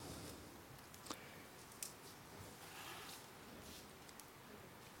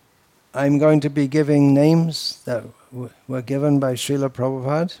I'm going to be giving names that were given by Srila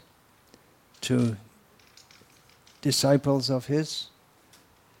Prabhupada to disciples of his.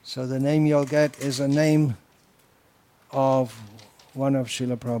 So the name you'll get is a name of one of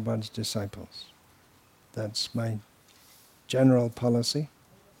Srila Prabhupada's disciples. That's my general policy.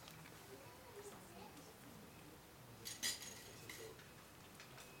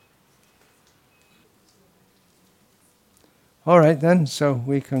 All right then, so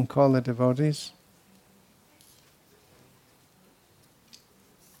we can call the devotees.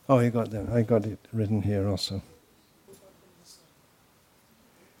 Oh, you got that. I got it written here also.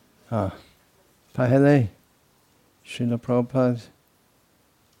 पहले श्रील प्रभुपाद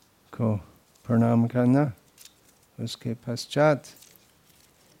को प्रणाम करना, उसके पश्चात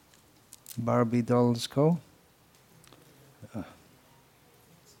Barbie dolls को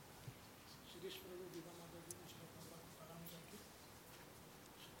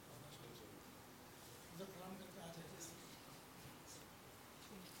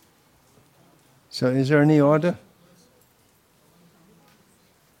So is there any order?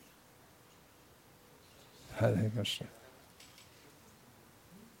 Hare Krishna.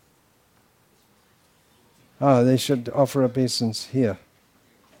 They should offer obeisance here.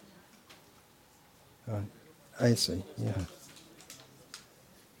 I see, yeah.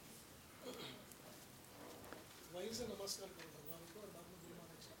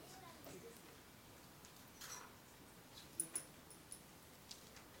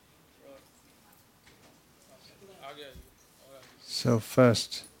 So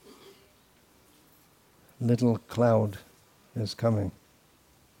first, little cloud is coming.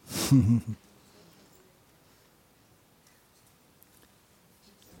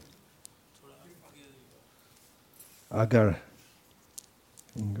 Agar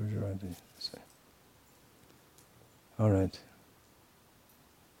in Gujarati. All right.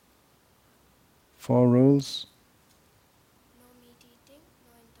 4 rules. No meat eating,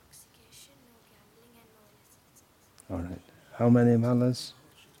 no intoxication, no gambling, and no illicit sex. All right. How many malas?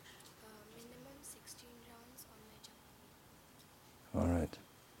 Minimum 16 rounds on my All japa. right.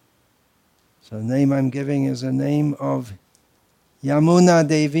 So the name I'm giving is a name of Yamuna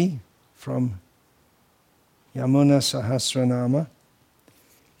Devi from Yamuna Sahasranama.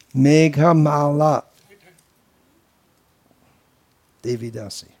 Megha Mala Devi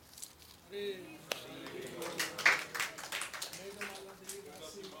Dasi.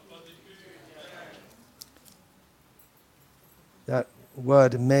 That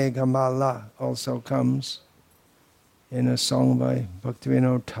word Meghamala also comes in a song by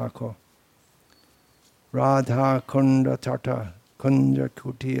Bhaktivinoda Thakur. Radha Kunda Tata Kunja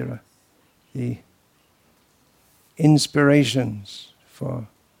Kutira. The inspirations for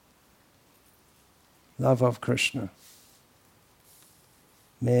love of Krishna.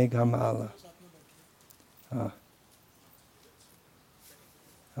 Meghamala.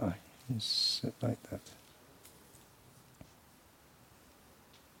 You sit like that.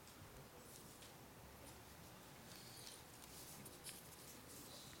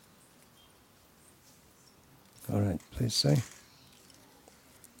 All right, please say.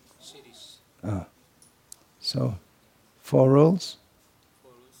 So, 4 rules.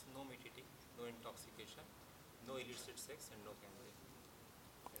 4 rules: no meat eating, no intoxication, no illicit sex, and no gambling.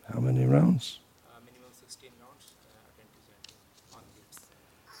 How many rounds? Minimum 16 rounds, attentive on kids.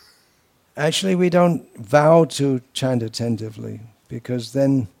 Actually, we don't vow to chant attentively, because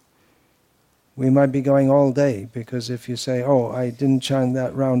then we might be going all day. Because if you say, oh, I didn't chant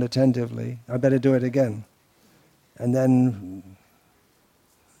that round attentively, I better do it again. And then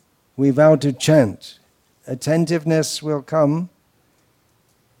we vow to chant. Attentiveness will come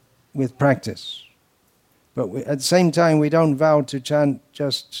with practice. But at the same time, we don't vow to chant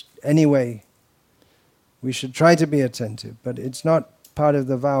just anyway. We should try to be attentive, but it's not part of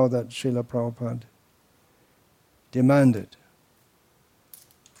the vow that Srila Prabhupada demanded.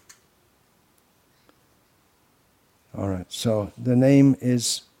 All right, so the name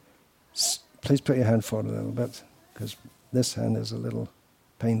is, please put your hand forward a little bit, because this hand is a little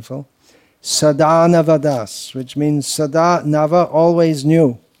painful. Sadanavadas, which means Sada Nava, always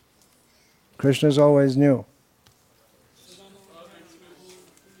new. Krishna's always new.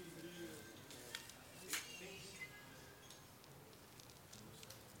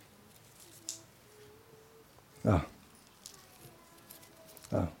 Intoxication,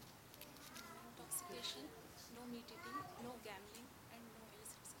 no meat eating, no gambling, and no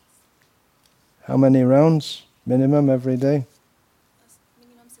illicit sex. How many rounds? Minimum every day?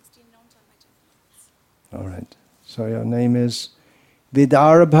 Minimum 16 rounds on my japa. All right. So your name is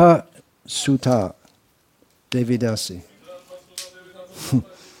Vidarbha Sutta Devidasi.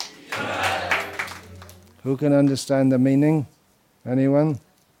 Who can understand the meaning? Anyone?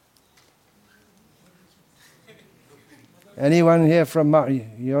 Anyone here from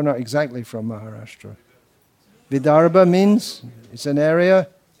you're not exactly from Maharashtra. Vidarbha means it's an area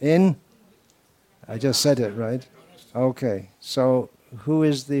in, I just said it, right? Okay, so who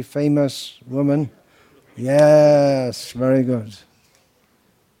is the famous woman? Yes, very good.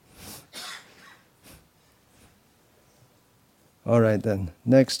 All right then,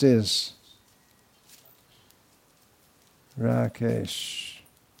 next is Rakesh.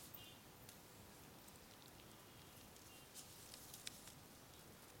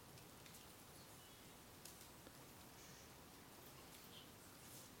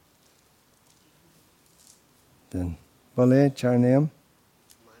 Then, बोले चार नियम.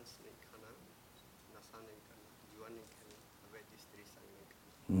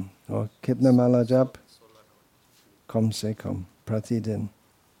 और कितना माला जाप? कम से कम प्रतिदिन.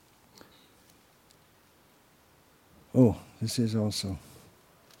 Oh, this is also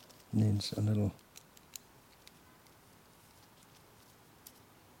needs a little.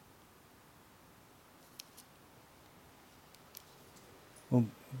 Oh,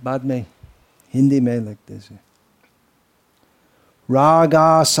 बाद में हिंदी में लिख दीजिए.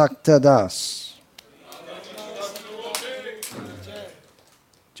 रागा सक्तदास,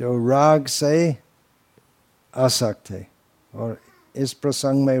 जो राग से आसक्त है. और इस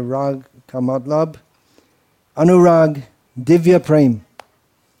प्रसंग में राग का मतलब अनुराग, दिव्य प्रेम.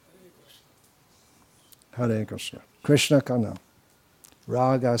 हरे कृष्ण. कृष्ण का नाम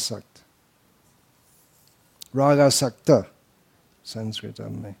रागासक्त. रागासक्त संस्कृत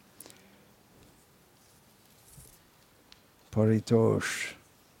में. परितोष.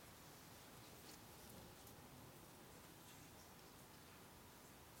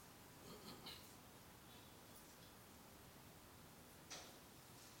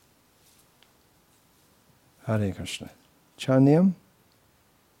 Hare Krishna. Chanyam?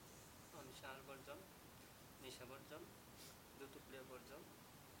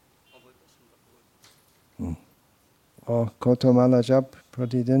 और कतो माला जप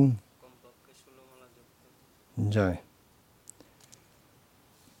प्रतिदिन? जय.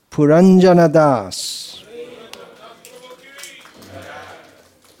 Puranjana Das.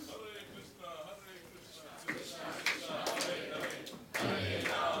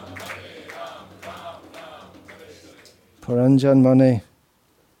 Puranjan mane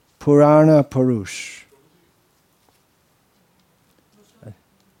Purana Purush.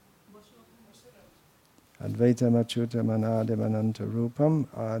 Advaita Machuta Manadimananta Rupam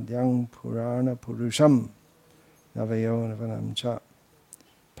Adyang Purana Purusham Navayo Navanam Cha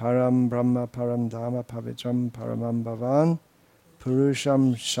Param Brahma Param Dhamma Pavitram Paramam Bhavan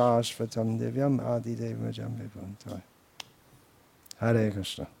Purusham Shashvatam Divyam Adidevajam Vibhantai. Hare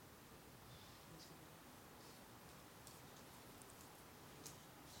Krishna.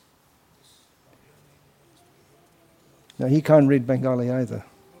 Now he can't read Bengali either.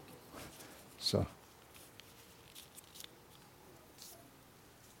 So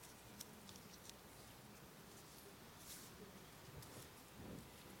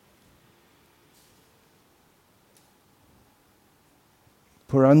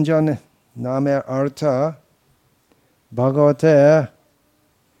Puranjan namer artha Bhagavate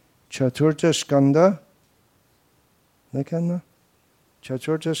Chaturta Skanda. Lekana?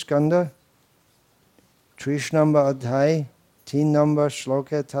 Chaturta Skanda. Trish number adhai, 3 number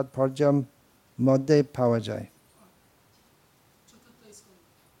shloke tatparjam madde pawajai.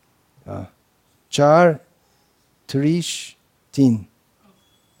 Char, Trish, 3.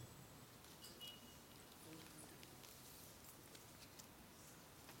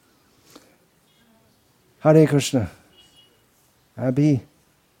 Hare Krishna. Abhi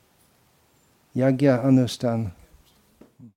Yagya Anustan.